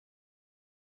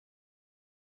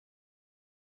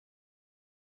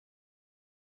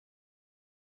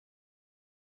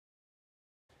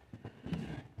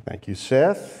Thank you,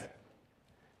 Seth,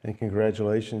 and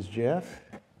congratulations, Jeff.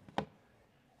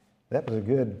 That was a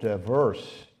good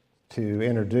verse to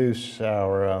introduce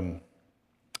our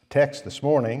text this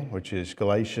morning, which is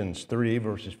Galatians 3,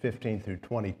 verses 15 through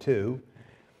 22.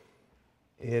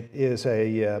 It is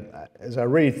as I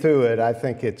read through it, I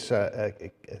think it's a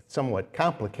somewhat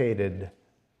complicated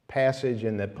passage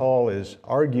in that Paul is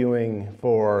arguing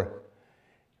for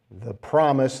the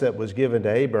promise that was given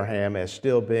to Abraham as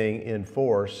still being in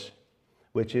force,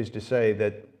 which is to say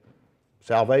that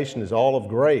salvation is all of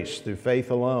grace through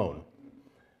faith alone.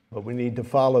 But we need to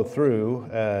follow through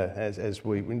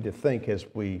we need to think as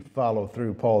we follow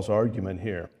through Paul's argument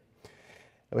here.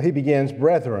 He begins,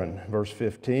 "Brethren," verse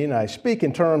 15, "I speak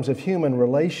in terms of human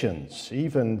relations,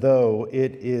 even though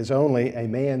it is only a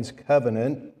man's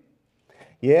covenant.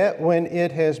 Yet when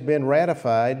it has been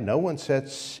ratified, no one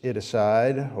sets it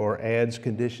aside or adds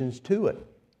conditions to it.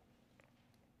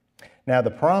 Now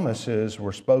the promises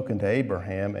were spoken to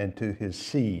Abraham and to his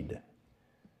seed." It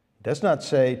does not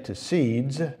say to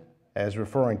seeds, as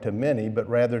referring to many, but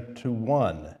rather to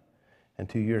one, and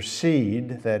to your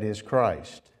seed, that is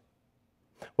Christ.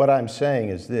 What I'm saying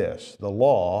is this: the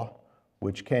law,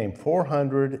 which came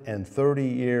 430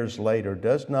 years later,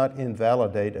 does not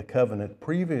invalidate a covenant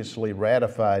previously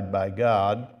ratified by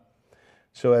God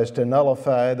so as to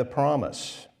nullify the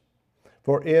promise.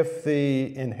 For if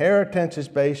the inheritance is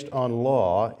based on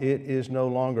law, it is no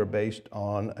longer based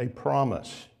on a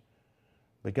promise.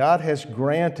 But God has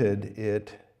granted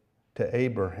it to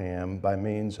Abraham by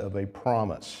means of a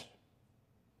promise.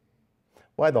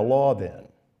 Why the law then?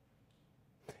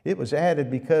 It was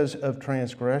added because of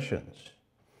transgressions,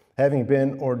 having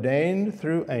been ordained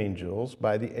through angels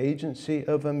by the agency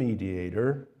of a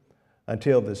mediator,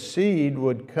 until the seed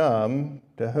would come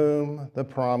to whom the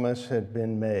promise had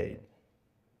been made.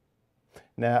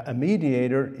 Now, a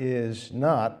mediator is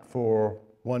not for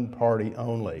one party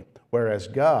only, whereas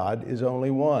God is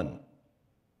only one.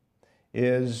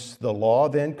 Is the law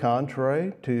then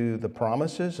contrary to the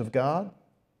promises of God?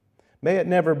 May it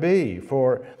never be,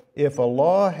 for if a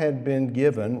law had been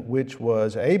given which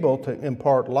was able to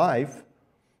impart life,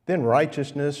 then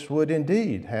righteousness would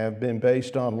indeed have been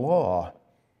based on law.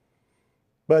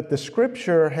 But the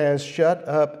Scripture has shut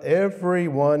up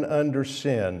everyone under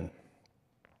sin,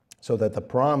 so that the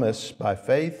promise by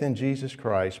faith in Jesus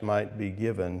Christ might be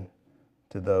given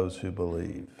to those who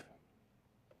believe.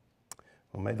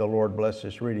 Well, may the Lord bless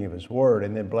this reading of His Word,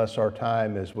 and then bless our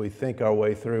time as we think our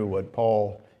way through what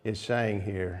Paul is saying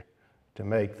here to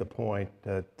make the point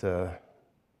that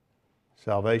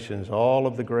salvation is all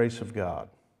of the grace of God.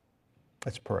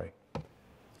 Let's pray.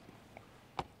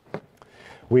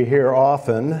 We hear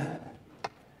often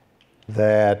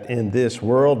that in this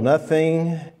world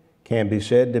nothing can be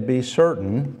said to be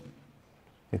certain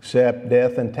except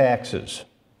death and taxes.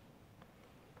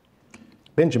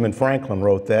 Benjamin Franklin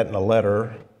wrote that in a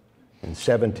letter in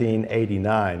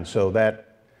 1789, so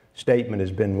that statement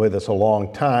has been with us a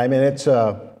long time, and it's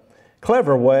a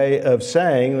clever way of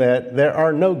saying that there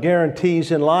are no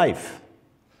guarantees in life.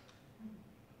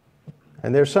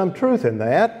 And there's some truth in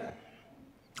that.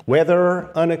 Weather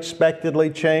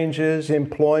unexpectedly changes,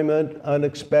 employment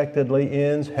unexpectedly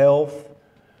ends, health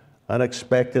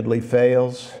unexpectedly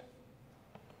fails.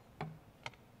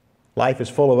 Life is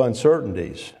full of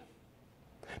uncertainties.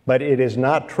 But it is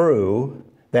not true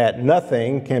that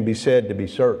nothing can be said to be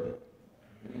certain.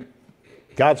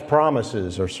 God's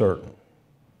promises are certain.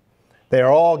 They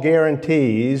are all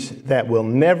guarantees that will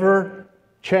never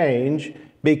change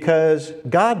because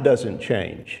God doesn't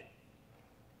change.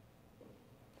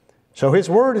 So His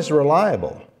Word is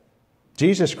reliable.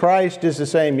 Jesus Christ is the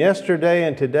same yesterday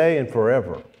and today and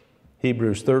forever.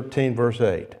 Hebrews 13, verse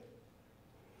 8.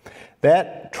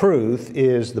 That truth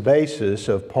is the basis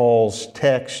of Paul's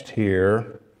text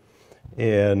here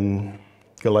in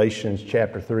Galatians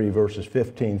chapter 3, verses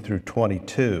 15 through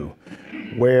 22,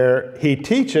 where he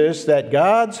teaches that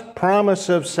God's promise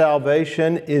of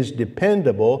salvation is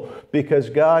dependable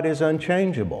because God is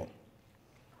unchangeable.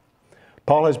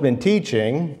 Paul has been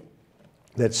teaching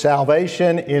that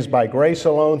salvation is by grace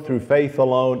alone, through faith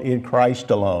alone, in Christ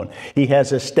alone. He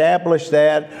has established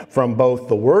that from both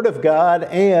the Word of God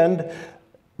and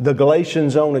the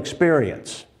Galatians' own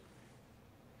experience.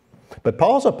 But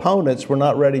Paul's opponents were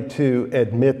not ready to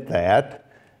admit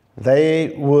that.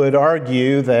 They would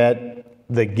argue that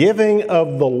the giving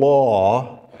of the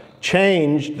law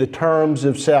changed the terms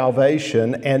of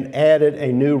salvation and added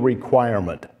a new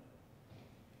requirement.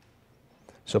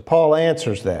 So Paul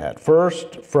answers that.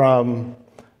 First, from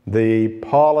the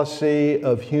policy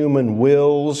of human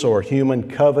wills or human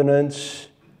covenants,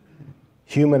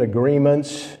 human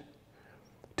agreements,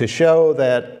 to show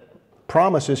that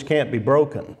promises can't be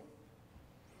broken.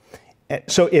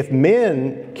 So if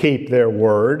men keep their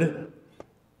word,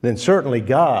 then certainly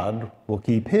God will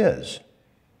keep His.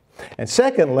 And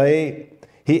secondly,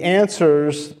 he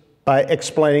answers by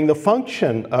explaining the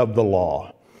function of the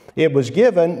law. It was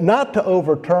given not to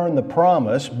overturn the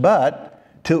promise,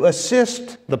 but to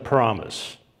assist the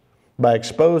promise by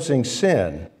exposing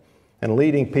sin and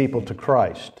leading people to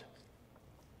Christ.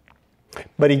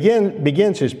 But he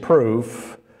begins his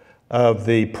proof of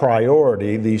the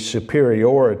priority, the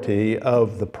superiority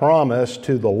of the promise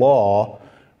to the law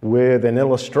with an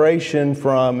illustration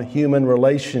from human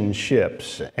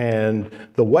relationships and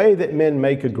the way that men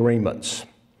make agreements.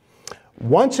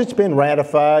 Once it's been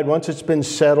ratified, once it's been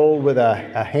settled with a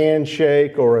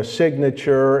handshake or a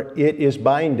signature, it is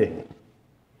binding.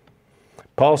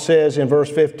 Paul says in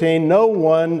verse 15, no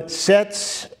one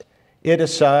sets it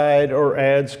aside or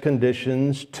adds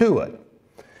conditions to it.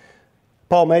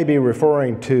 Paul may be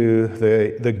referring to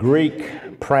the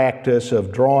Greek practice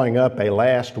of drawing up a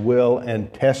last will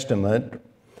and testament,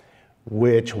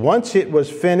 which once it was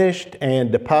finished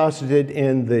and deposited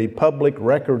in the public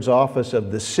records office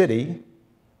of the city,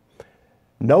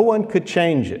 no one could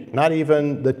change it, not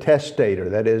even the testator,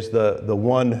 that is the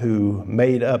one who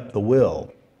made up the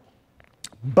will.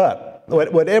 But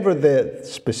whatever the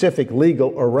specific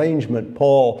legal arrangement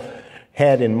Paul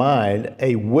had in mind,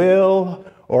 a will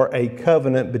or a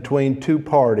covenant between two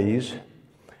parties,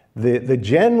 the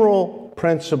general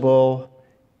principle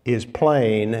is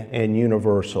plain and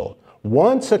universal.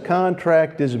 Once a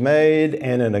contract is made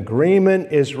and an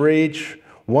agreement is reached,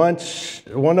 once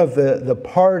one of the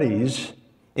parties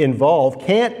involved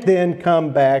can't then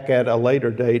come back at a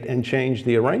later date and change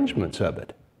the arrangements of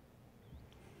it.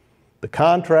 The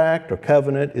contract or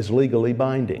covenant is legally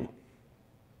binding.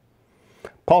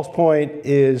 Paul's point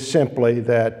is simply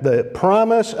that the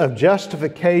promise of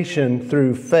justification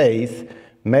through faith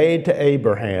made to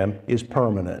Abraham is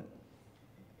permanent.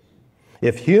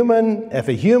 If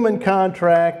a human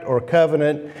contract or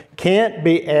covenant can't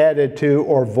be added to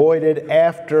or voided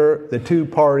after the two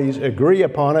parties agree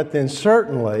upon it, then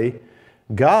certainly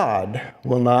God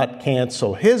will not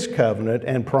cancel His covenant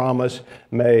and promise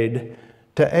made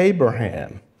to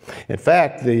Abraham. In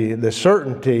fact, the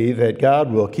certainty that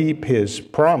God will keep His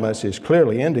promise is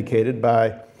clearly indicated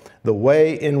by the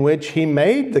way in which He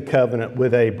made the covenant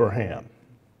with Abraham.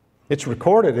 It's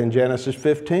recorded in Genesis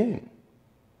 15.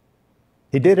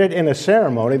 He did it in a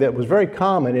ceremony that was very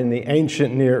common in the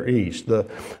ancient Near East. The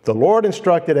Lord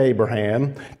instructed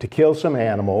Abraham to kill some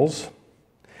animals,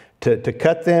 to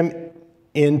cut them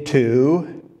in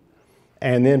two,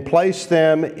 and then place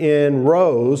them in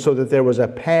rows so that there was a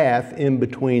path in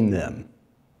between them.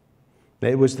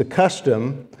 It was the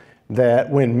custom that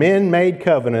when men made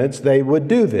covenants, they would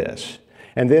do this.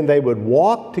 And then they would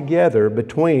walk together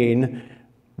between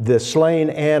the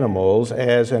slain animals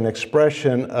as an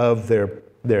expression of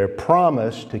their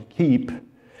promise to keep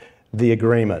the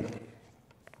agreement.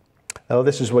 Now,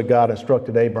 this is what God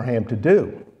instructed Abraham to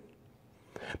do.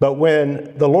 But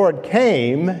when the Lord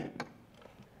came,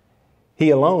 He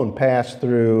alone passed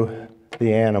through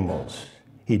the animals.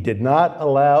 He did not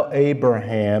allow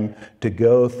Abraham to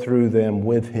go through them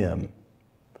with him.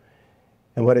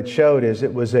 And what it showed is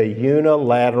it was a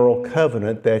unilateral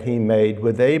covenant that He made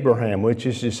with Abraham, which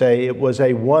is to say it was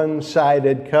a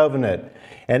one-sided covenant,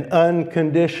 an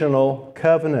unconditional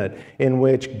covenant in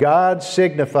which God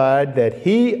signified that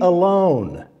He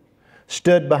alone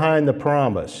stood behind the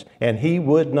promise and He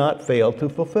would not fail to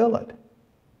fulfill it.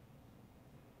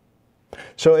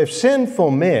 So if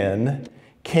sinful men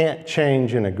can't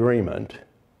change an agreement,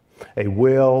 a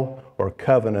will or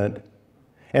covenant,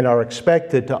 and are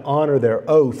expected to honor their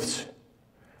oaths,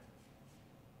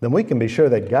 then we can be sure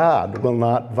that God will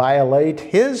not violate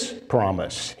His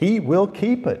promise. He will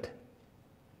keep it.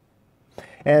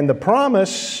 And the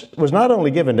promise was not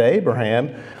only given to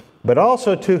Abraham, but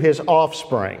also to his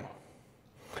offspring.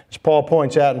 As Paul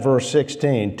points out in verse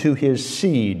 16, to his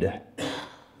seed.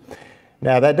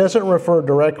 Now, that doesn't refer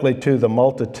directly to the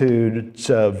multitudes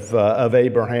of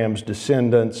Abraham's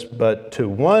descendants, but to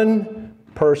one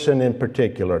person in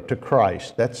particular, to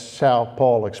Christ. That's how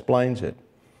Paul explains it.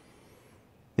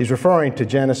 He's referring to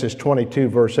Genesis 22,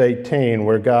 verse 18,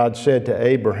 where God said to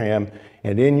Abraham,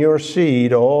 "And in your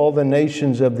seed all the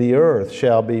nations of the earth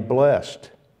shall be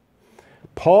blessed."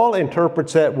 Paul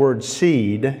interprets that word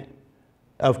seed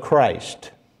of Christ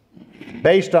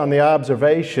based on the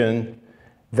observation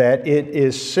that it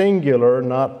is singular,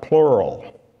 not plural.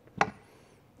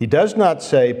 He does not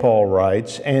say, Paul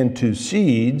writes, "and to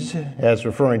seeds," as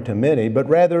referring to many, but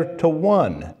rather to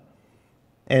one.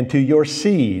 and to your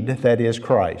seed, that is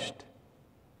Christ.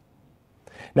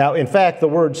 Now, in fact, the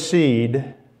word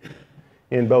seed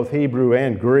in both Hebrew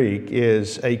and Greek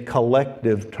is a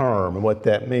collective term. And what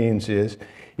that means is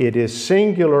it is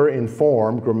singular in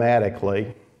form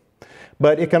grammatically,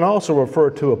 but it can also refer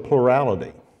to a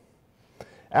plurality.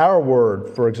 Our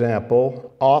word, for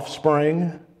example,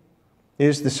 offspring,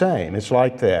 is the same. It's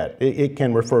like that. It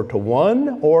can refer to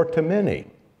one or to many.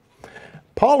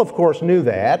 Paul, of course, knew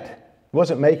that. He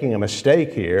wasn't making a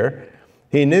mistake here.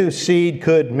 He knew seed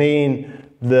could mean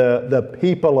the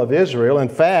people of Israel. In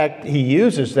fact, he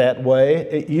uses it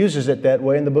that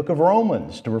way in the book of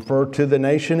Romans to refer to the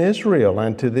nation Israel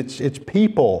and to its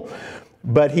people.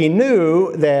 But he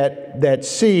knew that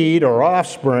seed or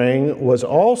offspring was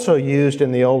also used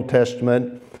in the Old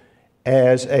Testament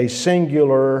as a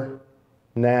singular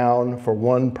noun for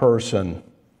one person,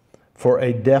 for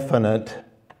a definite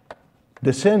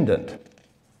descendant.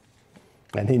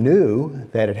 And he knew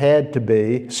that it had to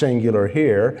be singular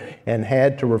here and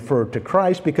had to refer to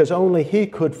Christ because only he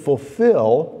could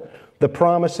fulfill the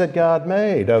promise that God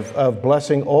made of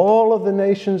blessing all of the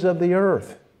nations of the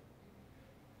earth.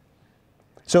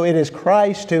 So it is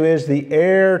Christ who is the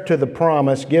heir to the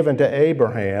promise given to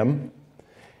Abraham.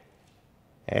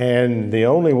 And the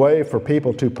only way for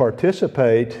people to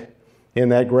participate in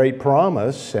that great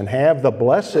promise and have the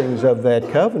blessings of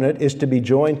that covenant is to be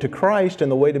joined to Christ.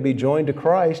 And the way to be joined to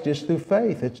Christ is through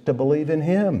faith. It's to believe in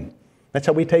Him. That's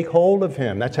how we take hold of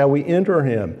Him. That's how we enter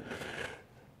Him.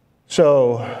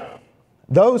 So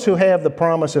those who have the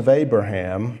promise of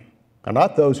Abraham are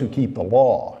not those who keep the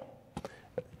law,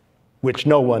 which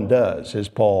no one does, as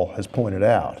Paul has pointed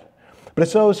out. But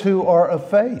it's those who are of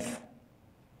faith.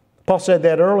 Paul said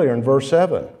that earlier in verse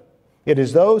 7. It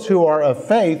is those who are of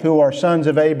faith who are sons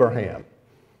of Abraham.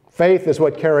 Faith is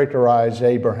what characterized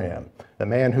Abraham, the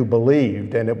man who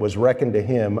believed and it was reckoned to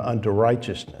him unto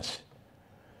righteousness.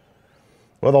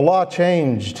 Well, the law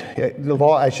changed. The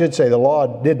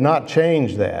law did not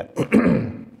change that.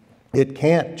 It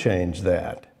can't change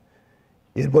that.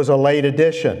 It was a late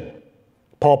addition.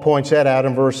 Paul points that out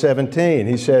in verse 17.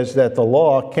 He says that the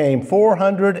law came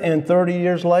 430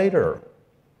 years later.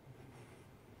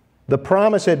 The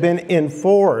promise had been in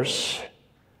force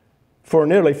for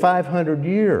nearly 500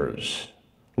 years,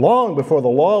 long before the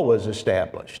law was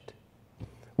established,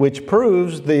 which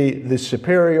proves the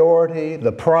superiority,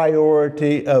 the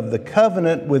priority of the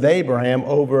covenant with Abraham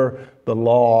over the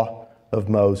law of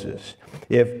Moses.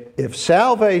 If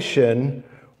salvation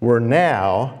were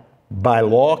now by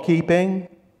law keeping,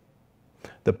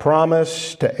 the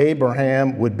promise to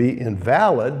Abraham would be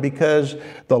invalid because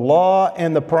the law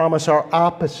and the promise are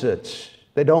opposites.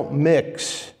 They don't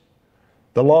mix.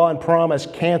 The law and promise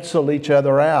cancel each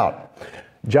other out.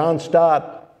 John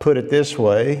Stott put it this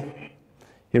way.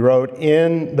 He wrote,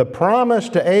 in the promise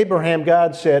to Abraham,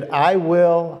 God said, I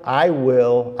will, I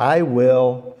will, I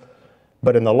will.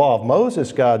 But in the law of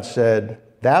Moses, God said,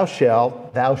 thou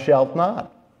shalt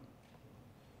not.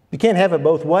 You can't have it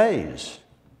both ways.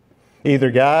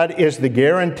 Either God is the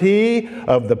guarantee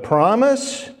of the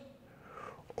promise,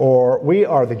 or we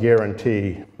are the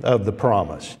guarantee of the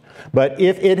promise. But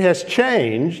if it has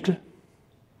changed,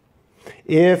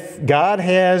 if God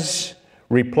has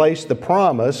replaced the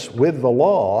promise with the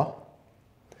law,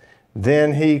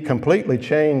 then He completely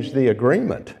changed the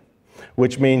agreement,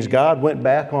 which means God went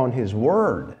back on His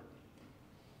word.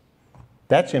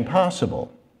 That's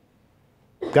impossible.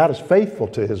 God is faithful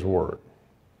to His word.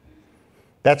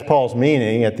 That's Paul's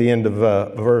meaning at the end of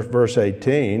verse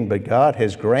 18, but God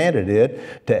has granted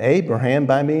it to Abraham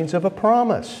by means of a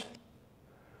promise.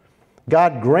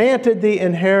 God granted the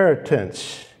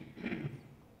inheritance.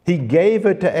 He gave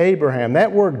it to Abraham.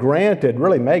 That word granted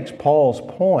really makes Paul's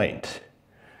point.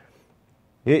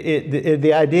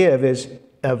 The idea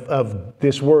of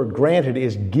this word granted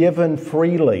is given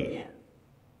freely.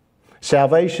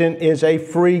 Salvation is a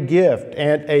free gift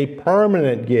and a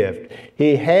permanent gift.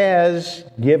 He has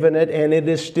given it and it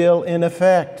is still in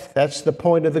effect. That's the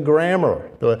point of the grammar,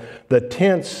 the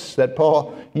tense that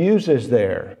Paul uses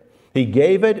there. He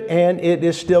gave it and it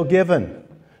is still given.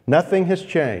 Nothing has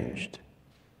changed.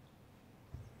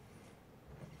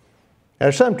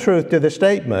 There's some truth to the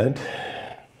statement.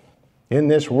 In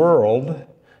this world,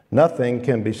 nothing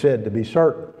can be said to be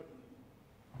certain.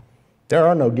 There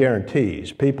are no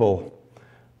guarantees. People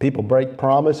break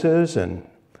promises and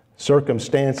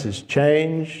circumstances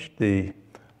change. The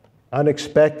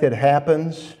unexpected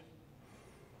happens.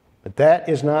 But that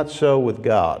is not so with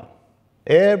God.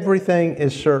 Everything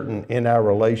is certain in our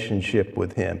relationship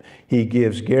with Him. He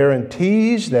gives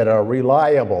guarantees that are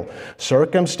reliable.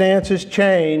 Circumstances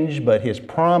change, but His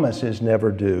promises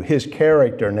never do. His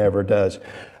character never does.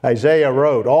 Isaiah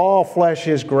wrote, "All flesh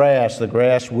is grass. The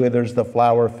grass withers, the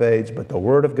flower fades, but the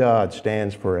Word of God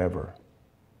stands forever."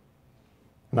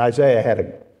 And Isaiah had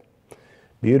a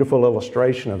beautiful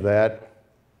illustration of that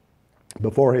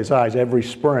before his eyes every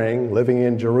spring, living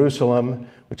in Jerusalem,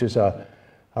 which is a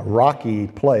rocky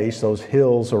place. Those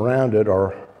hills around it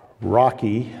are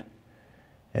rocky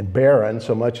and barren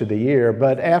so much of the year.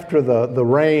 But after the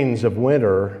rains of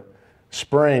winter,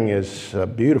 spring is a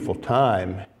beautiful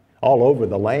time all over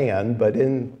the land, but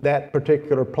in that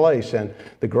particular place. And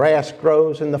the grass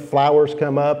grows and the flowers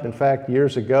come up. In fact,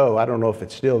 years ago, I don't know if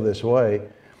it's still this way,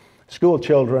 school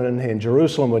children in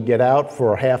Jerusalem would get out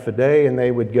for half a day and they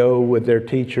would go with their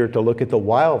teacher to look at the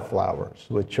wildflowers,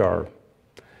 which are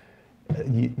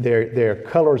they're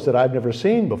colors that I've never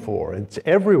seen before. It's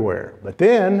everywhere. But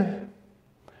then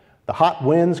the hot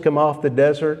winds come off the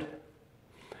desert,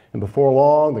 and before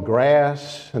long the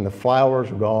grass and the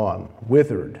flowers are gone,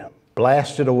 withered,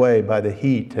 blasted away by the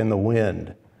heat and the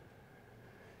wind.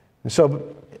 And so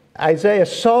Isaiah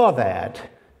saw that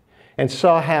and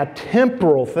saw how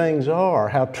temporal things are,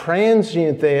 how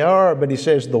transient they are, but he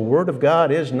says the Word of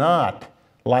God is not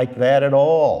like that at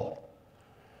all.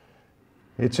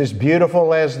 It's as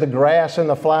beautiful as the grass and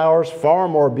the flowers, far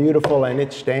more beautiful, and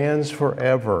it stands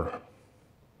forever.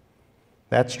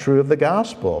 That's true of the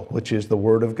gospel, which is the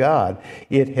Word of God.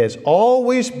 It has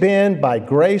always been by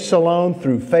grace alone,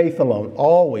 through faith alone,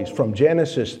 always, from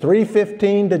Genesis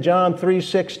 3:15 to John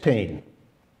 3:16.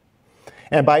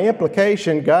 And by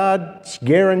implication, God's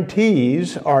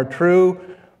guarantees are true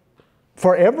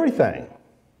for everything.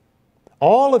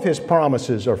 All of His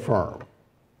promises are firm.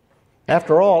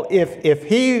 After all, if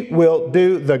He will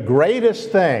do the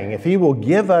greatest thing, if He will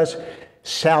give us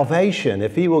salvation,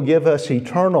 if He will give us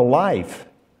eternal life,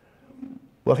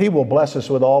 well, He will bless us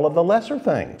with all of the lesser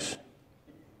things.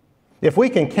 If we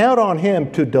can count on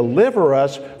Him to deliver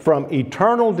us from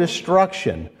eternal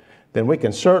destruction, then we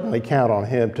can certainly count on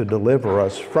Him to deliver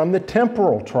us from the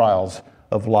temporal trials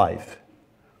of life.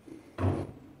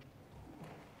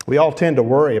 We all tend to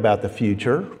worry about the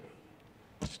future.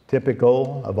 It's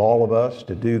typical of all of us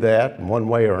to do that in one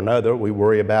way or another. We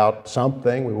worry about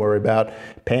something. We worry about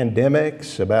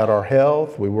pandemics, about our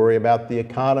health. We worry about the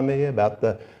economy, about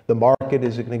the market.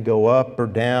 Is it going to go up or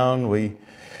down? We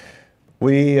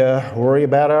worry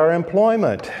about our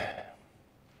employment.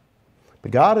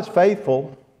 But God is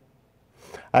faithful.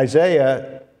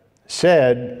 Isaiah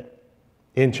said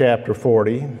in chapter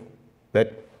 40,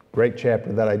 that great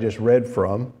chapter that I just read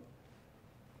from,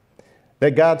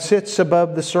 that God sits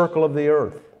above the circle of the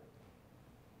earth.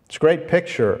 It's a great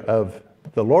picture of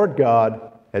the Lord God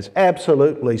as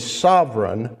absolutely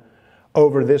sovereign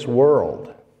over this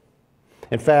world.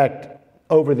 In fact,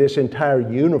 over this entire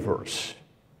universe.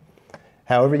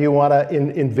 However you want to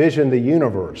envision the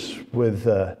universe, with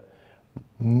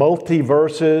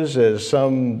multiverses, as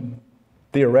some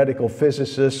theoretical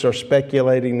physicists are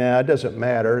speculating now. It doesn't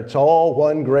matter. It's all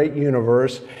one great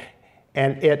universe.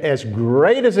 And it, as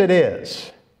great as it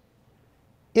is,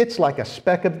 it's like a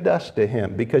speck of dust to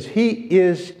Him, because He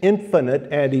is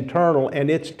infinite and eternal, and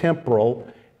it's temporal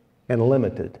and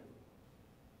limited.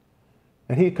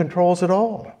 And He controls it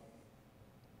all.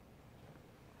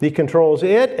 He controls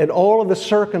it and all of the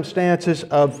circumstances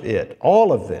of it,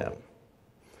 all of them.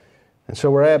 And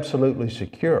so we're absolutely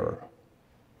secure.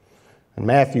 In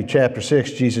Matthew chapter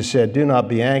 6, Jesus said, "Do not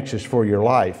be anxious for your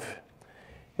life."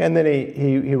 And then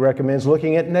he recommends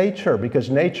looking at nature,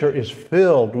 because nature is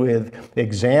filled with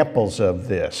examples of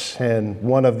this. And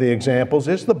one of the examples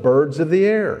is the birds of the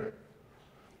air.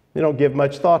 You don't give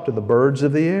much thought to the birds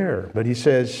of the air. But he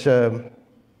says,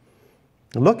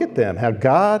 look at them, how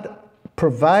God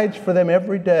provides for them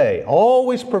every day,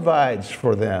 always provides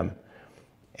for them.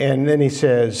 And then he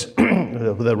says,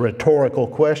 the rhetorical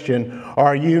question,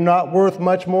 are you not worth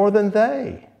much more than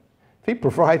they? If He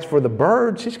provides for the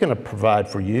birds, He's going to provide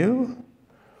for you.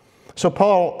 So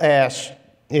Paul asks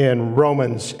in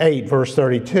Romans 8, verse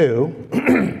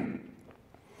 32,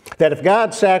 that if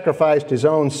God sacrificed His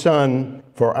own Son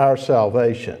for our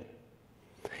salvation,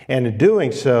 and in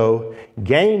doing so,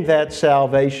 gained that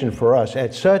salvation for us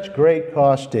at such great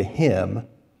cost to Him,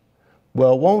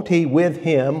 well, won't He with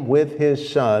Him, with His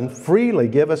Son, freely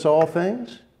give us all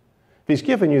things? If He's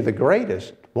given you the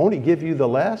greatest, won't He give you the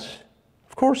less?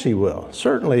 Of course He will.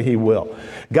 Certainly He will.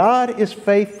 God is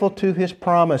faithful to His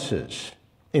promises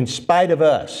in spite of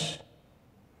us.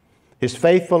 His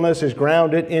faithfulness is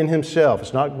grounded in Himself.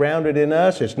 It's not grounded in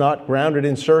us. It's not grounded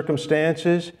in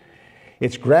circumstances.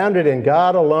 It's grounded in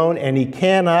God alone, and He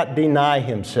cannot deny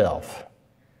Himself.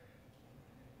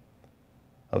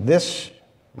 This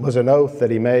was an oath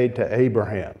that He made to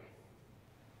Abraham.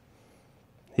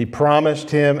 He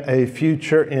promised him a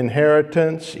future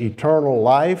inheritance, eternal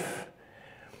life,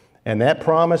 and that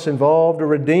promise involved a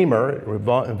Redeemer. It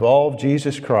involved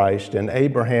Jesus Christ, and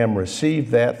Abraham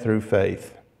received that through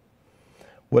faith.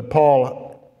 What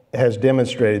Paul has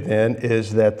demonstrated then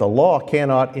is that the law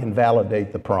cannot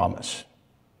invalidate the promise.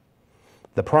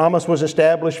 The promise was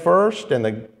established first,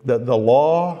 and the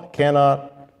law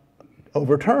cannot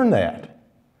overturn that.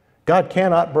 God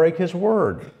cannot break His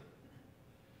word.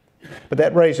 But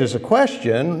that raises a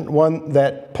question, one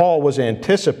that Paul was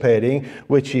anticipating,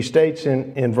 which he states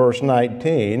in verse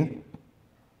 19.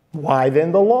 Why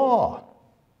then the law?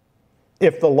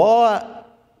 If the law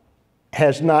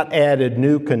has not added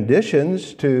new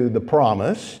conditions to the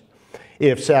promise,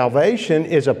 if salvation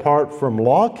is apart from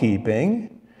law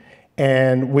keeping,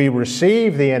 and we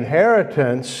receive the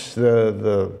inheritance,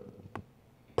 the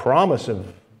promise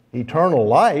of eternal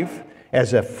life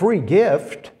as a free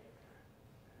gift,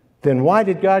 then why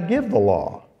did God give the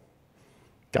law?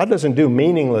 God doesn't do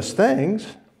meaningless things.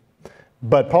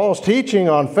 But Paul's teaching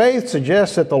on faith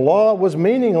suggests that the law was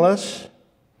meaningless.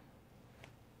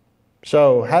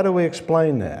 So how do we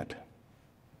explain that?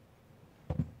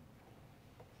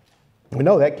 We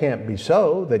know that can't be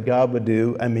so, that God would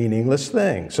do a meaningless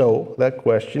thing. So that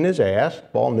question is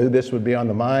asked. Paul knew this would be on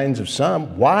the minds of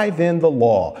some. Why then the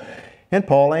law? And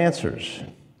Paul answers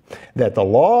that the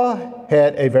law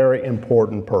had a very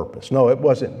important purpose. No, it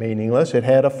wasn't meaningless. It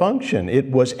had a function.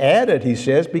 It was added, he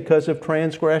says, because of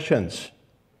transgressions.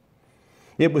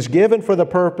 It was given for the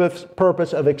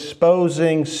purpose of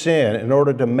exposing sin in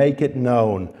order to make it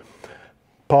known.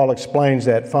 Paul explains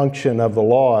that function of the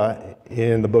law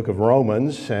in the book of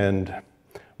Romans and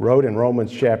wrote in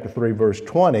Romans chapter 3, verse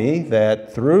 20,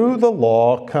 that through the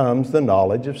law comes the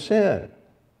knowledge of sin.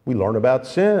 We learn about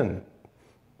sin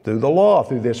through the law,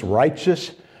 through this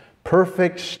righteous,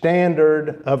 perfect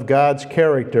standard of God's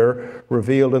character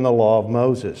revealed in the law of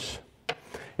Moses.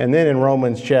 And then in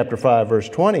Romans chapter 5, verse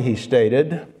 20, he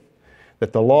stated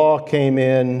that the law came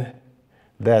in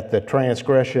that the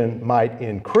transgression might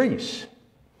increase.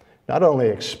 Not only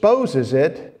exposes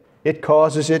it, it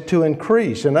causes it to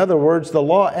increase. In other words, the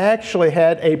law actually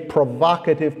had a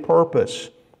provocative purpose.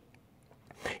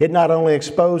 It not only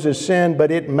exposes sin,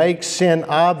 but it makes sin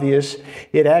obvious.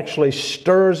 It actually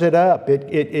stirs it up.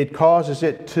 It causes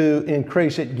it to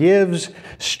increase. It gives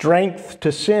strength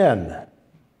to sin.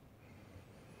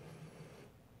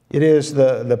 It is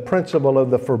the principle of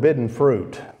the forbidden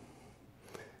fruit.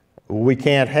 We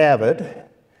can't have it,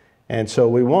 and so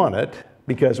we want it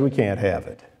because we can't have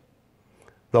it.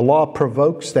 The law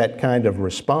provokes that kind of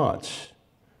response.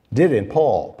 Did in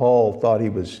Paul. Paul thought he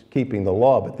was keeping the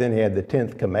law, but then he had the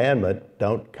 10th commandment,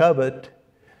 don't covet,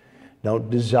 don't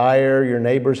desire your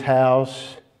neighbor's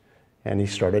house, and he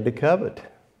started to covet.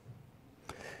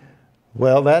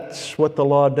 Well, that's what the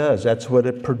law does. That's what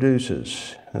it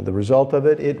produces. And the result of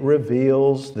it, it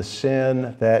reveals the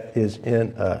sin that is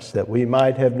in us, that we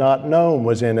might have not known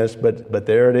was in us, but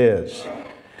there it is.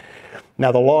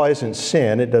 Now, the law isn't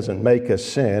sin. It doesn't make us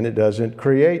sin. It doesn't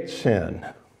create sin.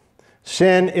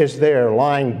 Sin is there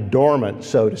lying dormant,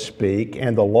 so to speak,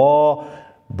 and the law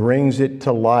brings it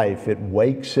to life. It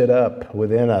wakes it up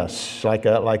within us like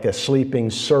a sleeping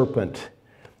serpent.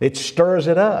 It stirs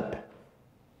it up.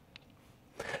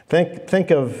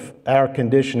 Think of our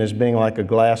condition as being like a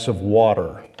glass of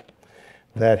water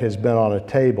that has been on a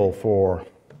table for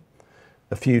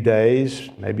a few days,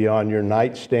 maybe on your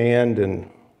nightstand, and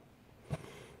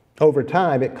over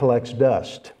time it collects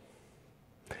dust.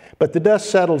 But the dust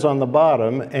settles on the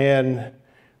bottom, and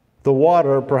the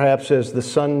water, perhaps as the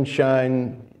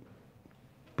sunshine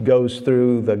goes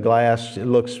through the glass, it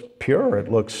looks pure,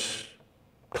 it looks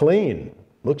clean,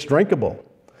 looks drinkable.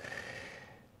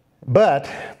 But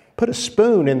put a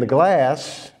spoon in the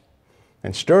glass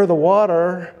and stir the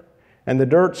water, and the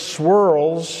dirt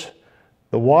swirls,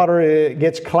 the water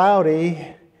gets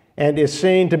cloudy, and is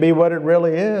seen to be what it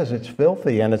really is. It's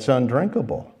filthy and it's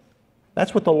undrinkable.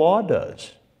 That's what the law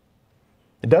does.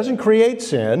 It doesn't create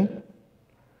sin.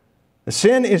 The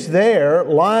sin is there,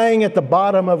 lying at the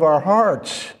bottom of our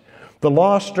hearts. The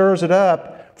law stirs it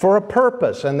up for a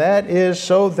purpose, and that is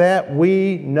so that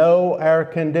we know our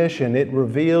condition. It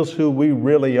reveals who we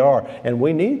really are, and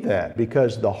we need that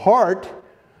because the heart,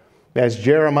 as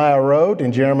Jeremiah wrote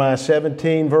in Jeremiah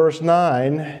 17, verse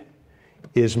 9,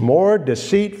 is more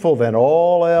deceitful than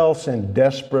all else and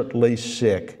desperately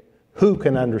sick. Who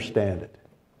can understand it?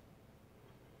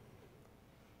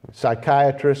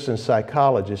 Psychiatrists and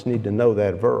psychologists need to know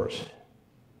that verse.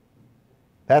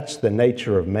 That's the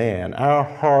nature of man. Our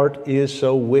heart is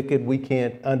so wicked we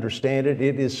can't understand it.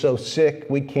 It is so sick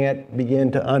we can't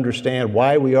begin to understand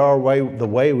why we are the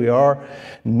way we are.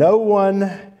 No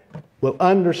one will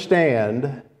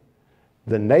understand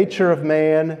the nature of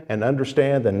man and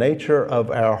understand the nature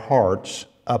of our hearts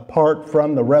apart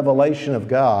from the revelation of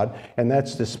God, and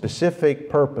that's the specific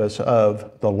purpose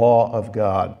of the law of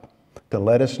God, to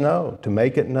let us know, to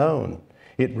make it known.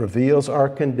 It reveals our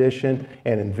condition,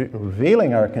 and in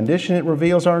revealing our condition, it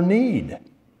reveals our need.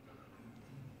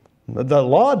 The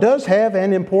law does have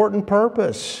an important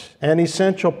purpose, an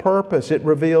essential purpose. It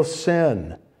reveals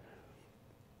sin,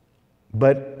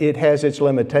 but it has its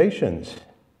limitations.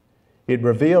 It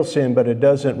reveals sin, but it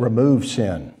doesn't remove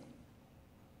sin.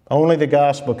 Only the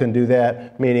gospel can do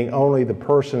that, meaning only the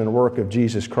person and work of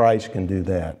Jesus Christ can do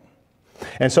that.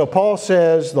 And so Paul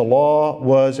says the law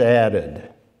was added.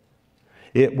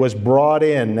 It was brought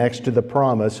in next to the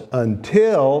promise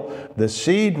until the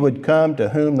seed would come to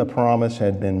whom the promise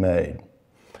had been made.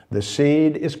 The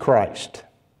seed is Christ.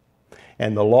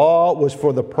 And the law was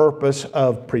for the purpose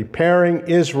of preparing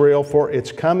Israel for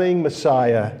its coming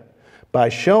Messiah by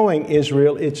showing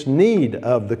Israel its need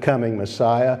of the coming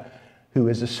Messiah, who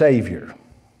is a Savior.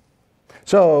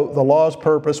 So the law's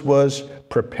purpose was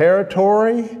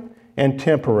preparatory and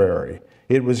temporary.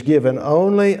 It was given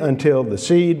only until the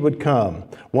seed would come.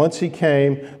 Once he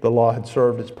came, the law had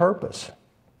served its purpose.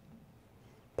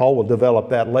 Paul will develop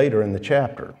that later in the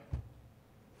chapter.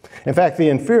 In fact, the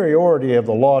inferiority of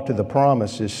the law to the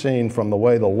promise is seen from the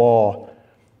way the law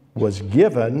was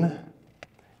given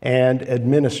and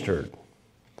administered.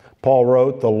 Paul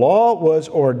wrote, "The law was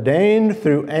ordained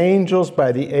through angels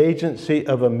by the agency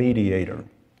of a mediator."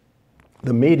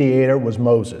 The mediator was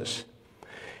Moses.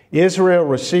 Israel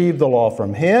received the law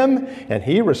from him, and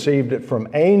he received it from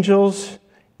angels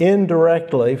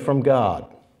indirectly from God.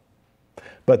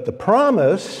 But the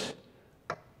promise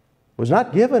was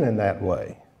not given in that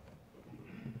way.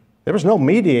 There was no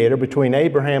mediator between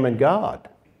Abraham and God.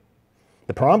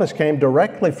 The promise came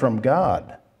directly from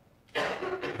God.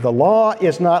 The law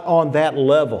is not on that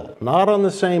level, not on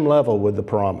the same level with the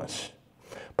promise.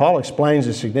 Paul explains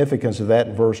the significance of that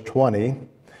in verse 20.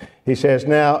 He says,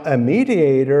 "Now a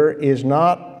mediator is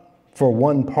not for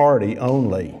one party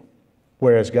only,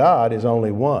 whereas God is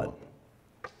only one."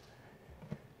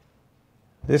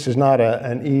 This is not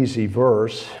an easy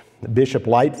verse. Bishop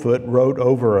Lightfoot wrote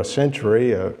over a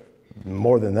century,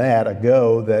 more than that,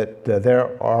 ago, that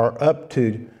there are up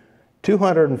to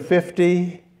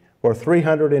 250 or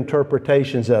 300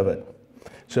 interpretations of it.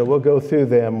 So we'll go through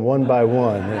them one by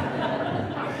one.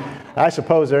 I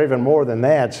suppose there are even more than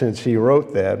that since he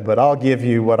wrote that, but I'll give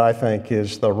you what I think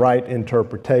is the right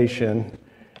interpretation,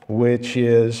 which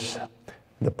is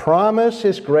the promise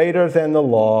is greater than the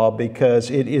law because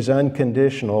it is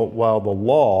unconditional, while the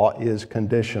law is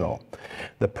conditional.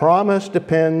 The promise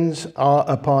depends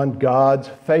upon God's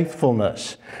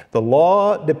faithfulness. The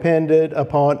law depended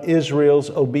upon Israel's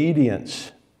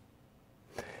obedience.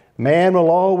 Man will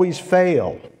always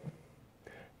fail.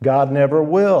 God never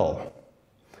will.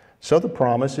 So the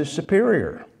promise is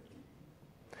superior.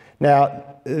 Now,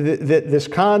 this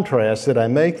contrast that I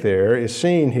make there is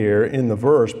seen here in the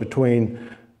verse between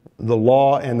the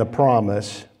law and the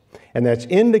promise, and that's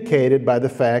indicated by the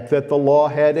fact that the law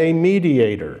had a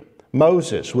mediator,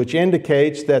 Moses, which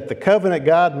indicates that the covenant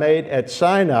God made at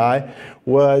Sinai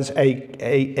was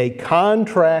a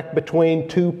contract between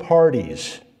two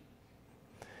parties.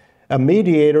 A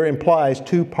mediator implies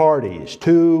two parties,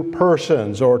 two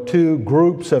persons, or two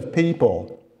groups of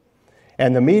people.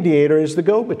 And the mediator is the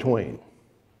go-between.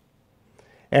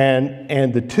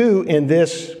 And the two in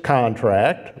this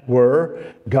contract were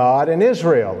God and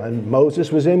Israel, and Moses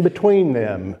was in between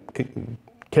them,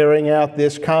 carrying out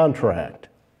this contract.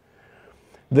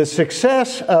 The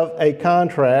success of a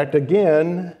contract,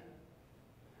 again,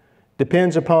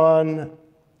 depends upon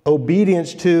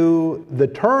obedience to the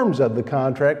terms of the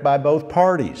contract by both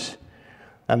parties.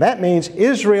 And that means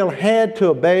Israel had to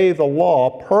obey the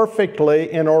law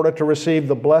perfectly in order to receive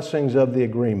the blessings of the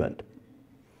agreement.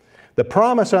 The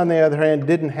promise, on the other hand,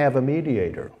 didn't have a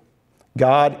mediator.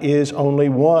 God is only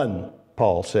one,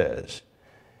 Paul says.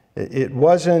 It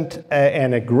wasn't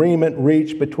an agreement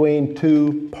reached between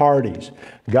two parties.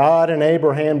 God and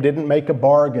Abraham didn't make a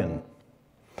bargain.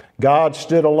 God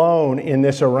stood alone in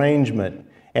this arrangement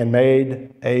and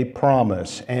made a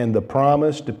promise, and the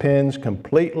promise depends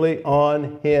completely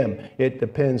on him. It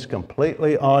depends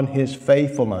completely on his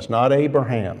faithfulness, not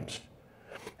Abraham's.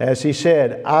 as he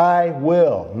said, I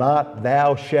will, not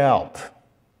thou shalt.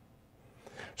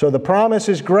 So the promise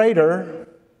is greater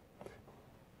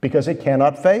because it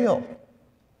cannot fail.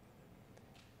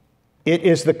 It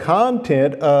is the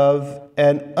content of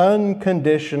an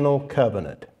unconditional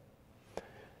covenant.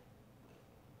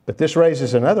 But this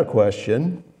raises another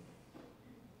question.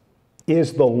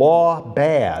 Is the law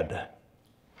bad?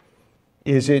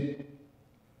 Is it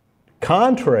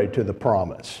contrary to the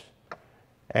promise?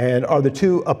 And are the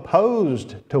two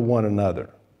opposed to one another?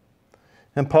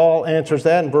 And Paul answers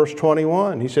that in verse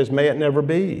 21. He says, may it never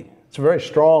be. It's a very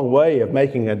strong way of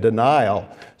making a denial.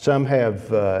 Some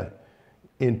have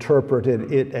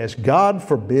interpreted it as God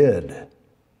forbid.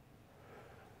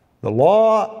 The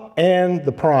law and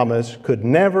the promise could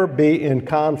never be in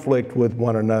conflict with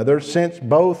one another since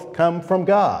both come from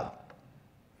God.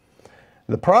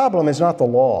 The problem is not the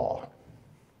law.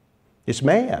 It's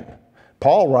man.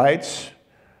 Paul writes,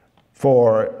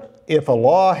 for if a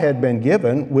law had been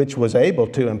given which was able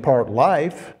to impart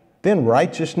life, then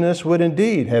righteousness would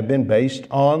indeed have been based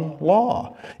on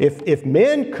law. If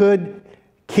men could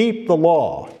keep the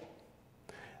law,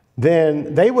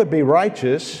 then they would be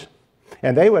righteous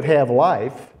and they would have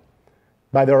life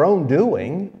by their own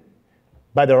doing,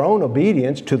 by their own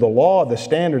obedience to the law, the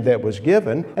standard that was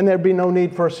given, and there'd be no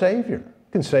need for a Savior.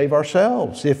 We can save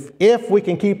ourselves if we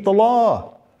can keep the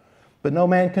law. But no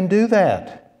man can do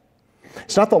that.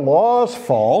 It's not the law's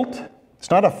fault. It's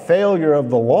not a failure of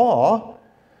the law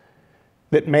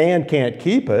that man can't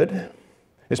keep it.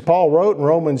 As Paul wrote in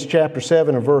Romans chapter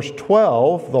 7 and verse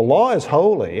 12, the law is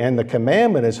holy and the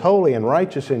commandment is holy and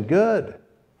righteous and good.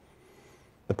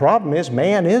 The problem is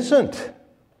man isn't.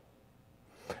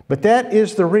 But that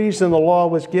is the reason the law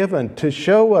was given, to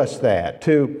show us that,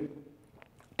 to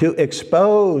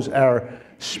expose our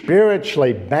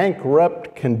spiritually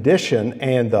bankrupt condition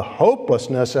and the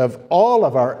hopelessness of all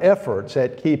of our efforts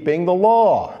at keeping the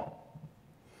law.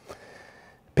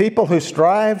 People who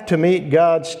strive to meet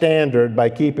God's standard by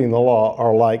keeping the law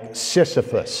are like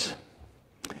Sisyphus.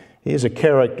 He's a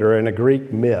character in a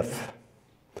Greek myth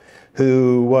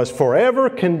who was forever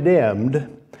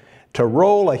condemned to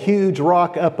roll a huge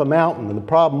rock up a mountain. And the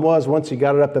problem was, once he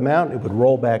got it up the mountain, it would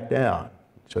roll back down.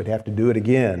 So he'd have to do it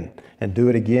again and do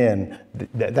it again.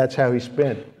 That's how he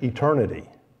spent eternity.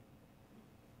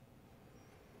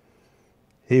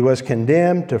 He was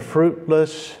condemned to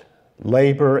fruitless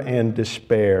labor and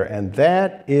despair, and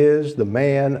that is the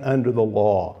man under the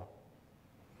law.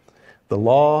 The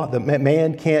law, the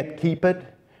man can't keep it.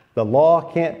 The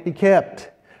law can't be kept.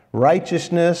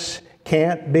 Righteousness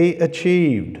can't be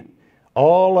achieved.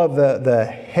 All of the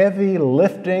heavy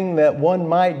lifting that one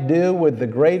might do with the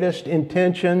greatest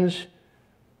intentions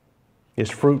is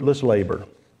fruitless labor.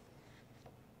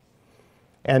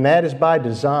 And that is by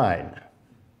design.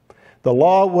 The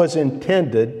law was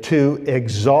intended to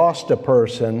exhaust a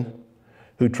person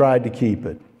who tried to keep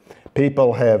it.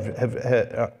 People have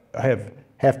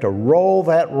to roll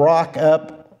that rock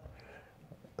up,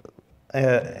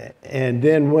 and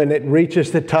then when it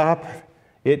reaches the top,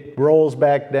 it rolls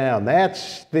back down.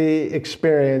 That's the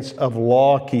experience of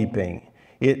law keeping.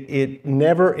 It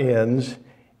never ends.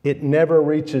 It never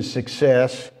reaches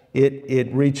success.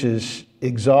 It reaches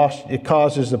exhaustion. It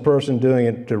causes the person doing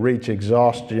it to reach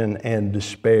exhaustion and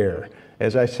despair.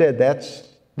 As I said, that's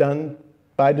done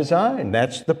by design.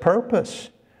 That's the purpose.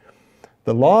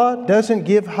 The law doesn't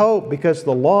give hope because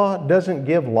the law doesn't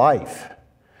give life.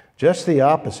 Just the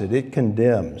opposite. It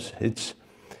condemns.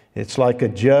 It's like a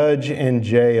judge in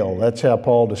jail. That's how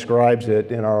Paul describes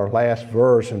it in our last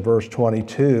verse, in verse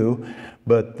 22.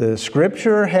 But the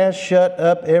Scripture has shut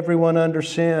up everyone under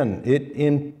sin. It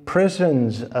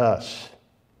imprisons us.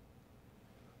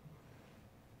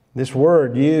 This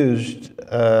word used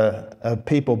of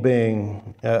people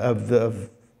being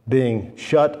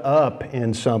shut up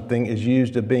in something is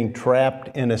used of being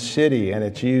trapped in a city, and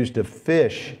it's used of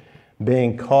fish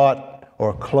being caught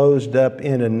or closed up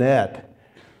in a net.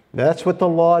 That's what the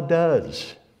law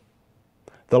does.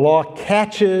 The law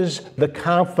catches the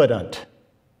confident.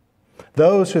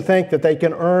 Those who think that they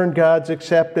can earn God's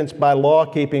acceptance by law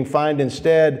keeping find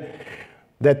instead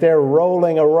that they're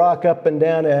rolling a rock up and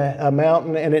down a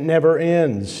mountain and it never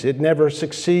ends. It never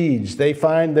succeeds. They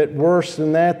find that worse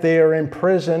than that, they are in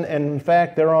prison, and in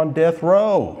fact, they're on death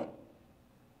row.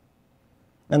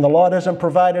 And the law doesn't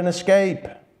provide an escape.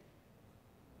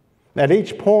 At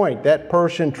each point, that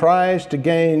person tries to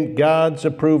gain God's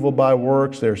approval by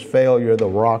works. There's failure. The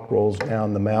rock rolls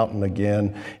down the mountain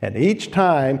again. And each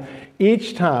time,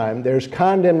 there's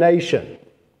condemnation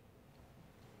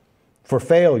for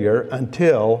failure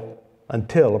until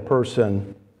a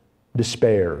person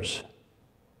despairs.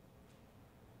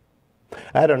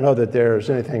 I don't know that there's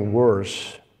anything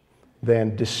worse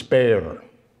than despair,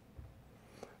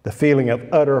 the feeling of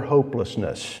utter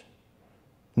hopelessness,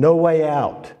 no way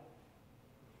out.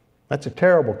 That's a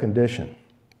terrible condition.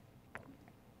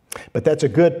 But that's a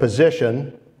good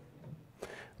position.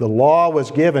 The law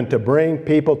was given to bring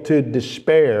people to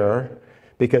despair,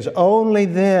 because only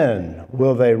then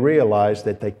will they realize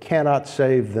that they cannot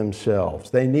save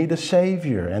themselves. They need a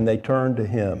Savior, and they turn to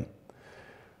Him.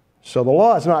 So the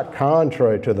law is not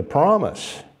contrary to the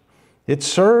promise. It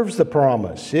serves the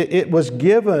promise. It was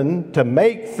given to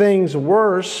make things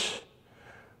worse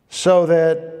so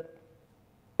that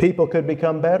people could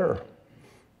become better.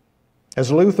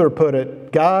 As Luther put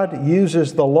it, God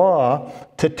uses the law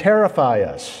to terrify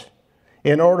us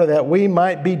in order that we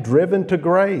might be driven to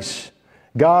grace.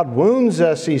 God wounds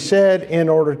us, he said, in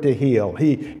order to heal.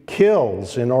 He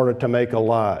kills in order to make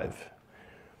alive.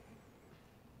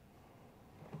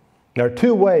 There are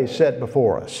two ways set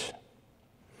before us: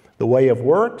 the way of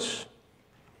works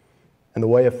and the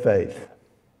way of faith.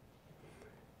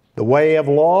 The way of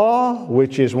law,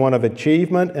 which is one of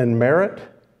achievement and merit,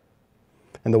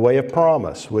 and the way of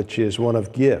promise, which is one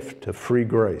of gift, of free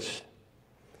grace.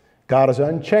 God is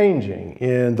unchanging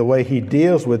in the way He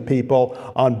deals with people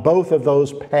on both of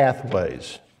those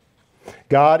pathways.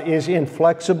 God is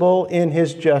inflexible in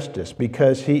His justice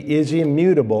because He is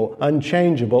immutable,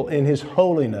 unchangeable in His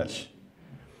holiness.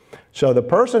 So the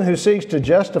person who seeks to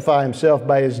justify himself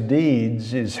by his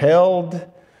deeds is held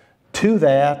to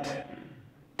that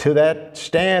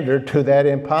standard, to that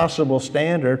impossible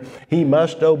standard. He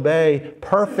must obey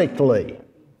perfectly,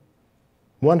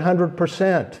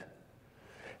 100%.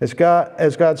 As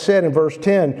God said in verse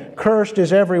 10, "Cursed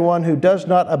is everyone who does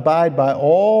not abide by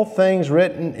all things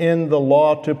written in the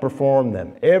law to perform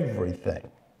them." Everything.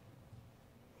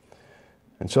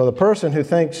 And so the person who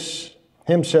thinks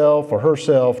himself or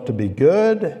herself to be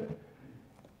good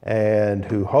and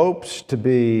who hopes to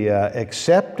be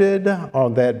accepted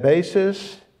on that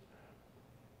basis,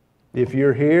 if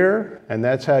you're here and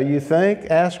that's how you think,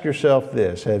 ask yourself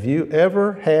this: have you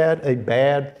ever had a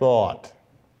bad thought?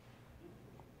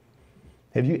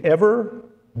 Have you ever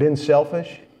been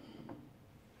selfish?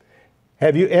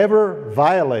 Have you ever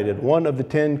violated one of the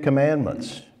 10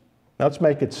 commandments? Now let's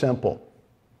make it simple.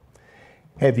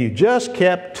 Have you just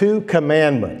kept 2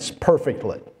 commandments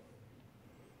perfectly?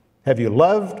 Have you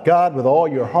loved God with all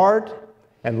your heart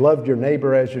and loved your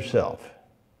neighbor as yourself?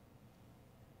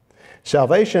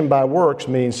 Salvation by works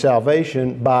means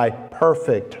salvation by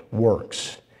perfect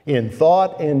works, in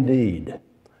thought and deed,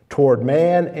 toward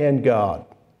man and God.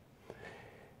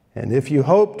 And if you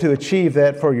hope to achieve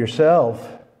that for yourself,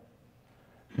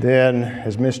 then,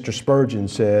 as Mr. Spurgeon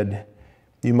said,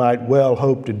 you might well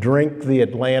hope to drink the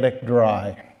Atlantic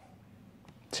dry.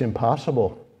 It's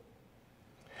impossible.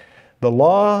 The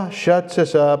law shuts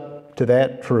us up to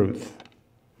that truth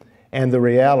and the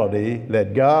reality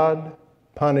that God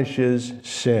punishes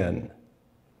sin.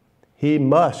 He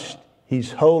must.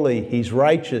 He's holy. He's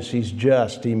righteous. He's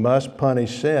just. He must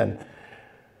punish sin.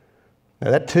 Now,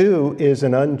 that too is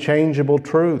an unchangeable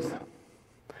truth.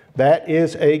 That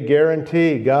is a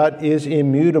guarantee. God is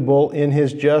immutable in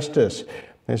His justice.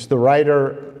 As the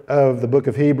writer of the book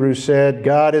of Hebrews said,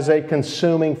 God is a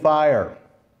consuming fire.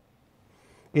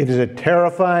 It is a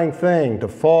terrifying thing to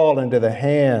fall into the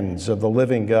hands of the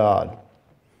living God.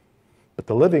 But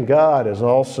the living God is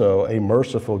also a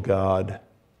merciful God,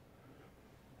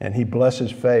 and He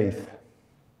blesses faith.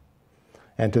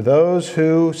 And to those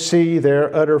who see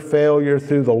their utter failure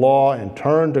through the law and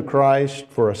turn to Christ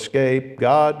for escape,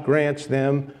 God grants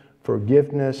them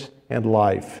forgiveness and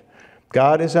life.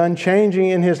 God is unchanging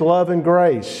in His love and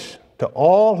grace to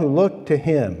all who look to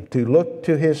Him, to look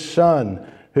to His Son,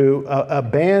 who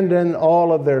abandon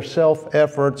all of their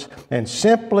self-efforts and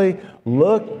simply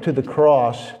look to the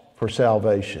cross for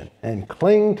salvation and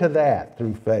cling to that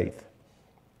through faith.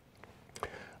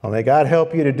 Well, may God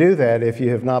help you to do that if you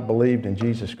have not believed in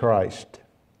Jesus Christ.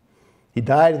 He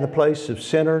died in the place of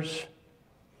sinners.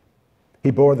 He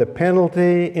bore the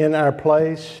penalty in our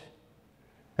place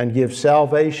and gives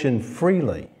salvation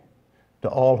freely to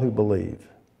all who believe.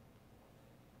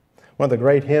 One of the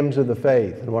great hymns of the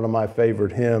faith, and one of my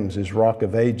favorite hymns, is Rock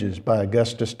of Ages by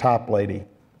Augustus Toplady.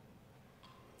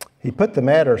 He put the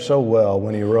matter so well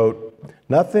when he wrote,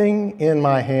 "Nothing in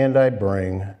my hand I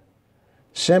bring,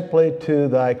 simply to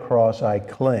thy cross I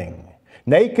cling.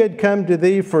 Naked come to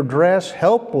thee for dress,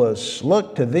 helpless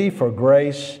look to thee for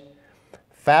grace.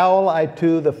 Foul I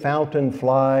to the fountain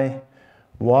fly,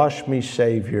 wash me,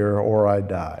 Savior, or I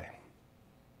die."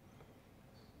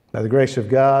 By the grace of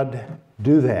God,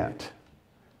 do that.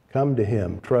 Come to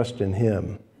Him, trust in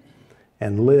Him,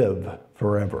 and live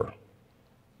forever.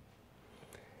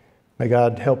 May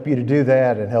God help you to do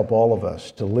that and help all of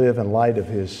us to live in light of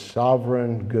His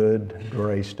sovereign good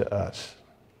grace to us.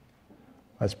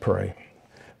 Let's pray.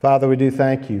 Father, we do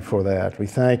thank you for that. We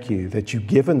thank you that you've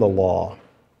given the law.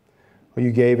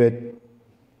 You gave it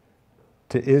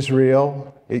to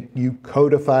Israel. You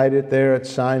codified it there at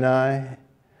Sinai.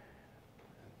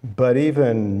 But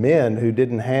even men who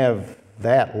didn't have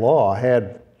that law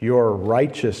had your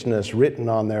righteousness written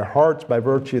on their hearts by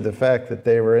virtue of the fact that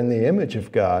they were in the image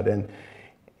of God.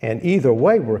 And either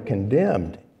way, we're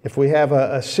condemned. If we have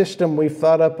a system we've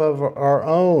thought up of our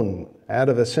own, out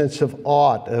of a sense of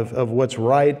ought, of what's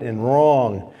right and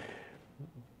wrong,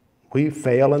 we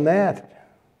fail in that.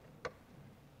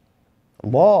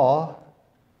 Law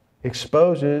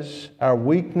exposes our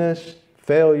weakness,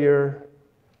 failure,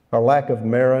 our lack of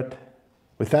merit.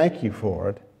 We thank you for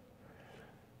it.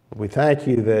 We thank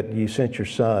you that you sent your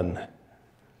Son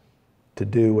to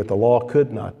do what the law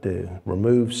could not do,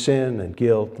 remove sin and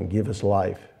guilt and give us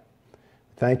life.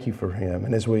 Thank you for him.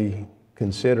 And as we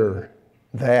consider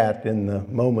that in the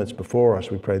moments before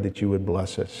us, we pray that you would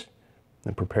bless us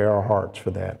and prepare our hearts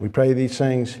for that. We pray these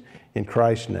things in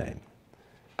Christ's name.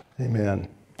 Amen.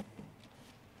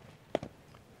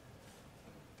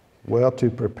 Well, to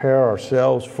prepare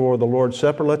ourselves for the Lord's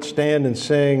Supper, let's stand and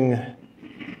sing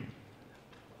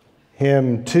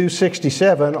hymn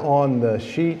 267 on the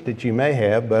sheet that you may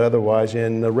have, but otherwise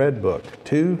in the red book.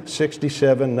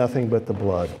 267, Nothing But the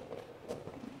Blood.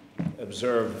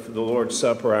 Observe the Lord's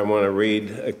Supper. I want to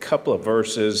read a couple of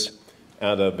verses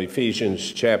out of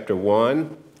Ephesians chapter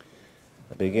 1,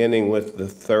 beginning with the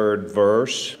 3rd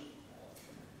verse.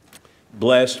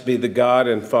 Blessed be the God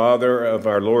and Father of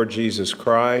our Lord Jesus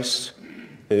Christ,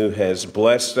 who has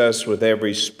blessed us with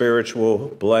every spiritual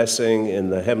blessing in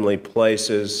the heavenly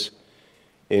places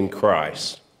in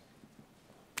Christ.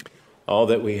 All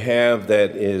that we have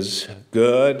that is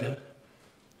good,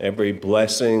 every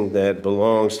blessing that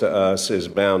belongs to us is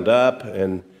bound up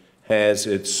and has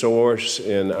its source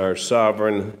in our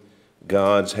sovereign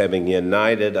God's having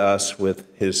united us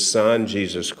with his Son,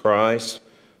 Jesus Christ,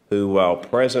 who, while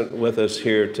present with us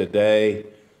here today,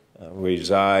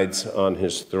 resides on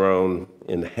his throne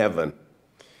in heaven.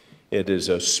 It is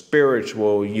a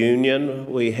spiritual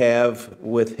union we have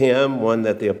with him, one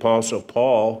that the Apostle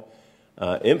Paul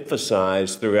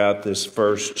emphasized throughout this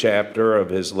first chapter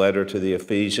of his letter to the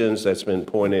Ephesians. That's been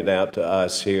pointed out to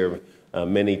us here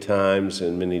many times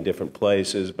in many different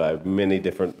places by many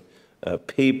different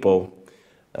people.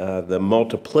 The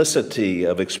multiplicity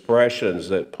of expressions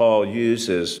that Paul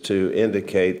uses to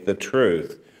indicate the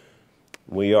truth.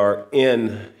 We are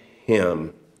in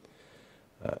him,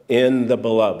 in the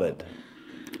beloved,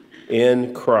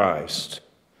 in Christ,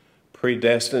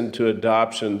 predestined to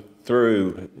adoption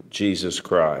through Jesus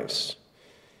Christ.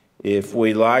 If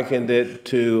we likened it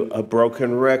to a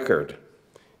broken record,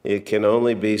 it can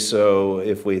only be so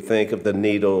if we think of the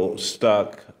needle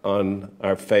stuck on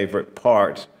our favorite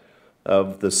part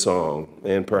of the song.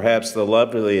 And perhaps the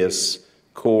loveliest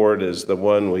chord is the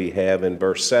one we have in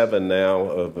verse 7 now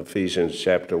of Ephesians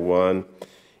chapter 1.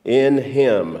 In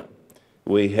him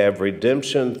we have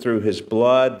redemption through his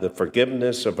blood, the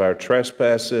forgiveness of our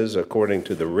trespasses according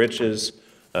to the riches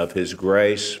of his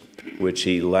grace, which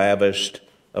he lavished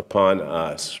upon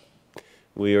us.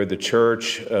 We are the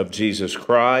church of Jesus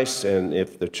Christ, and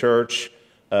if the church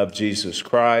of Jesus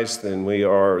Christ, then we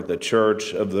are the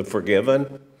church of the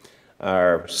forgiven.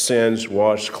 Our sins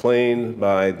washed clean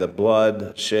by the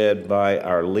blood shed by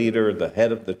our leader, the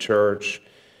head of the church,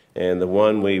 and the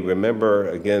one we remember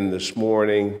again this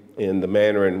morning in the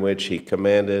manner in which he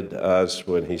commanded us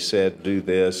when he said, "Do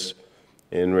this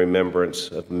in remembrance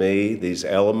of me." These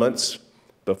elements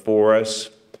before us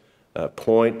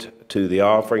point to the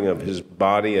offering of his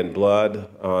body and blood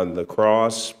on the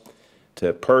cross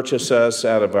to purchase us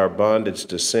out of our bondage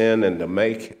to sin and to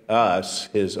make us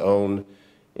his own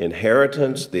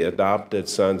inheritance, the adopted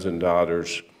sons and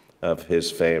daughters of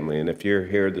his family. And if you're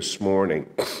here this morning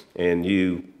and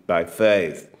you, by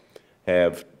faith,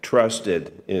 have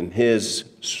trusted in his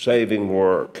saving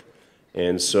work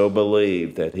and so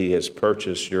believe that he has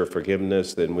purchased your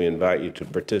forgiveness, then we invite you to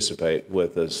participate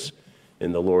with us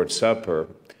in the Lord's Supper,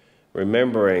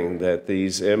 remembering that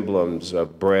these emblems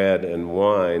of bread and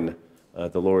wine,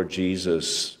 the Lord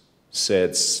Jesus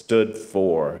said stood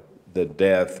for the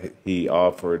death he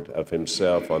offered of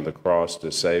himself on the cross to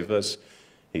save us.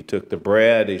 He took the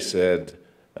bread, he said,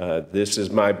 "This is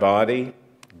my body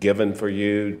given for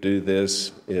you, do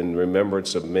this in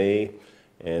remembrance of me."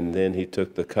 And then he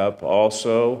took the cup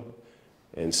also,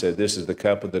 and said, "This is the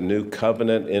cup of the new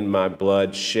covenant in my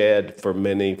blood, shed for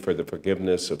many for the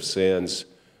forgiveness of sins.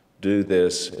 Do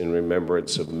this in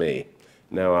remembrance of me."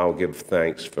 Now I'll give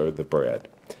thanks for the bread.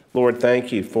 Lord,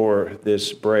 thank you for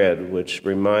this bread, which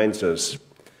reminds us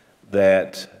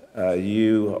that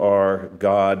you are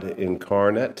God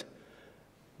incarnate.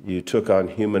 You took on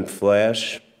human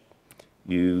flesh.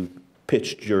 You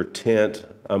pitched your tent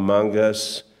among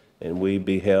us, and we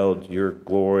beheld your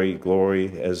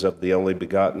glory as of the only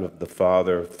begotten of the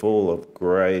Father, full of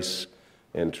grace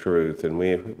and truth. And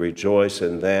we rejoice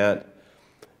in that.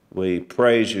 We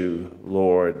praise you,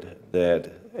 Lord,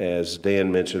 that as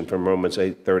Dan mentioned from Romans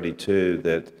 8:32,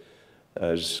 that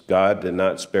as God did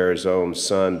not spare his own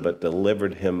Son, but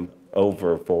delivered him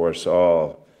over for us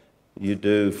all, you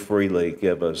do freely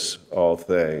give us all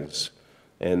things.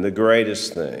 And the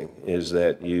greatest thing is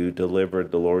that you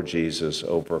delivered the Lord Jesus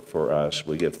over for us.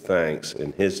 We give thanks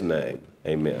in his name.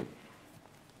 Amen.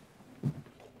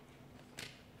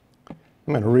 I'm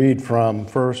going to read from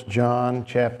 1 John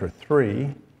chapter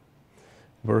 3,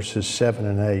 verses 7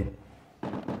 and 8.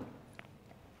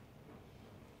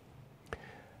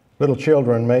 Little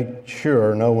children, make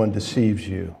sure no one deceives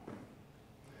you.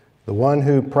 The one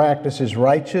who practices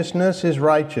righteousness is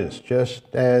righteous, just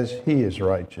as he is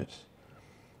righteous.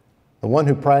 The one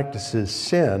who practices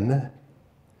sin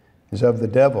is of the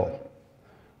devil,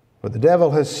 for the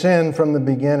devil has sinned from the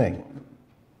beginning.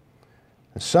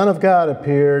 The Son of God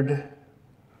appeared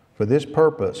for this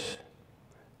purpose,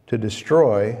 to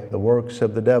destroy the works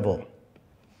of the devil.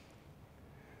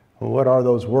 Well, what are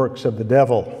those works of the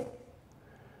devil?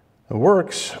 The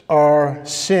works are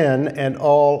sin and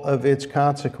all of its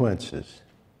consequences.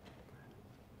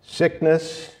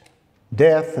 Sickness,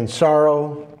 death, and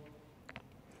sorrow,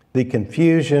 the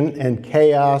confusion and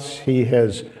chaos he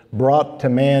has brought to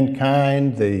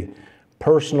mankind, the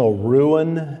personal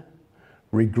ruin,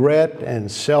 regret,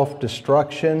 and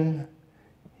self-destruction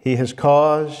he has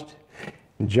caused.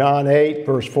 In John 8,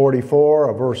 verse 44,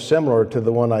 a verse similar to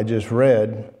the one I just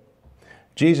read,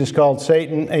 Jesus called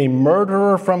Satan a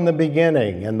murderer from the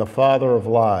beginning and the father of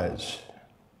lies.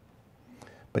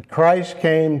 But Christ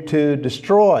came to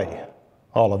destroy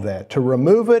all of that, to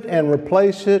remove it and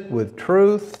replace it with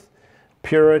truth,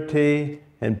 purity,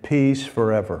 and peace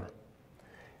forever.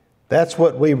 That's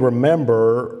what we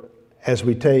remember as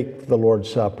we take the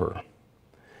Lord's Supper.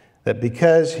 That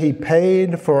because he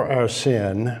paid for our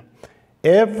sin,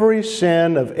 every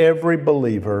sin of every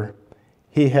believer,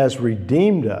 he has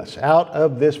redeemed us out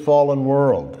of this fallen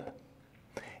world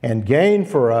and gained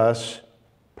for us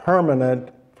permanent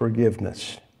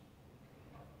forgiveness.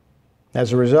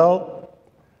 As a result,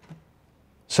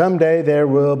 someday there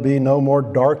will be no more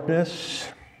darkness,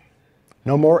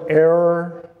 no more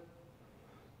error,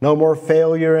 no more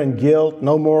failure and guilt,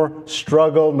 no more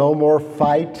struggle, no more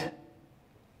fight.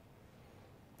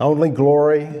 Only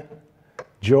glory,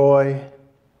 joy,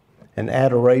 and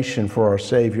adoration for our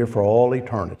Savior for all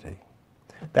eternity.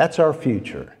 That's our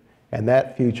future, and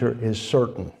that future is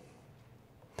certain.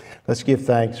 Let's give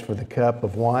thanks for the cup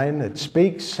of wine that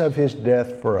speaks of his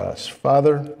death for us.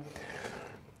 Father,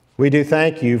 we do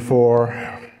thank you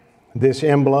for this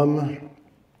emblem,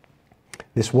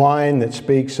 this wine that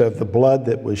speaks of the blood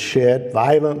that was shed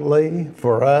violently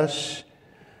for us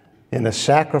in a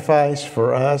sacrifice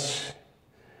for us.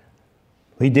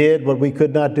 We did what we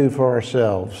could not do for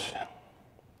ourselves.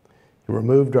 You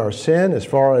removed our sin as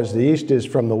far as the east is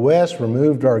from the west,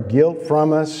 removed our guilt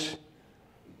from us.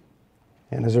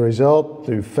 And as a result,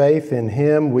 through faith in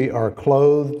him, we are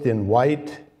clothed in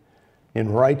white,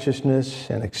 in righteousness,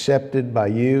 and accepted by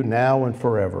you now and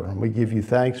forever. And we give you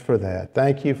thanks for that.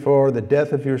 Thank you for the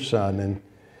death of your Son, and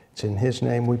it's in his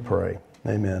name we pray.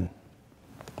 Amen.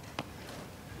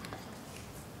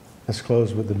 Let's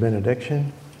close with the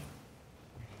benediction.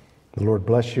 The Lord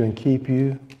bless you and keep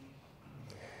you.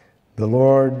 The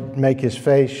Lord make his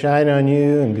face shine on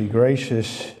you and be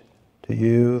gracious to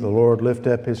you. The Lord lift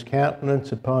up his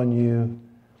countenance upon you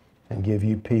and give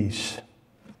you peace.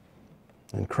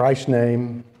 In Christ's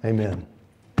name, amen.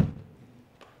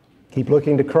 Keep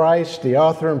looking to Christ, the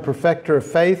author and perfecter of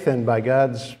faith, and by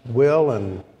God's will,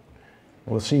 and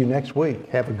we'll see you next week.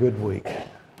 Have a good week.